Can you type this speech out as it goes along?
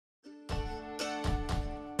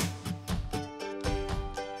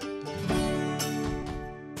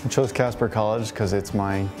I chose Casper College because it's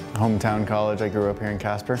my hometown college. I grew up here in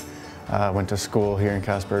Casper. Went to school here in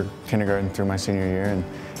Casper, kindergarten through my senior year, and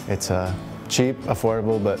it's a cheap,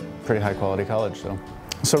 affordable, but pretty high quality college.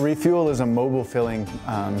 So Refuel is a mobile filling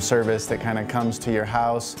service that kind of comes to your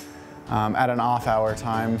house at an off-hour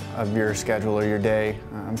time of your schedule or your day.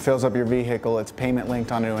 Fills up your vehicle. It's payment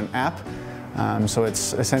linked onto an app, so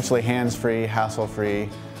it's essentially hands-free, hassle-free,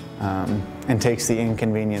 and takes the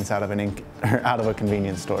inconvenience out of a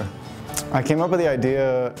convenience store. I came up with the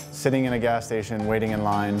idea sitting in a gas station, waiting in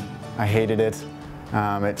line. I hated it.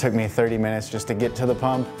 It took me 30 minutes just to get to the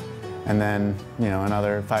pump, and then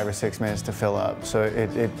another 5 or 6 minutes to fill up. So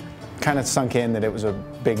it kind of sunk in that it was a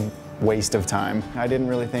big waste of time. I didn't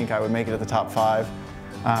really think I would make it at the top 5.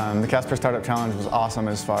 The Casper Startup Challenge was awesome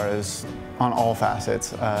as far as on all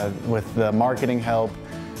facets, with the marketing help,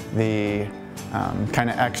 the kind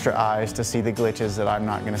of extra eyes to see the glitches that I'm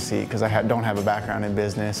not going to see because I don't have a background in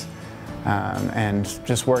business, and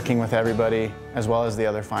just working with everybody as well as the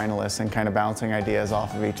other finalists and kind of bouncing ideas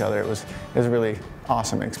off of each other. It was a really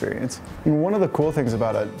awesome experience. And one of the cool things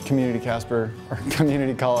about a community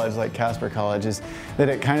college like Casper College is that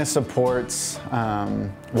it kind of supports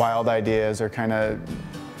wild ideas or kind of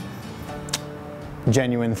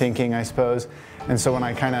genuine thinking, I suppose. And so when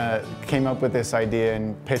I kind of came up with this idea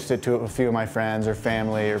and pitched it to a few of my friends or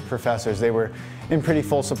family or professors, they were in pretty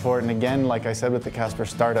full support. And again, like I said with the Casper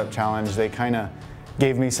Startup Challenge, they kind of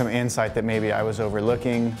gave me some insight that maybe I was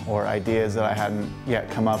overlooking or ideas that I hadn't yet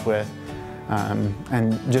come up with.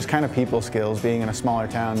 And just kind of people skills. Being in a smaller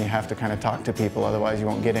town, you have to kind of talk to people, otherwise you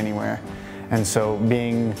won't get anywhere. And so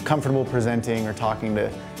being comfortable presenting or talking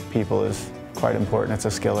to people is quite important. It's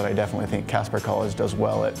a skill that I definitely think Casper College does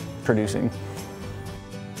well at producing.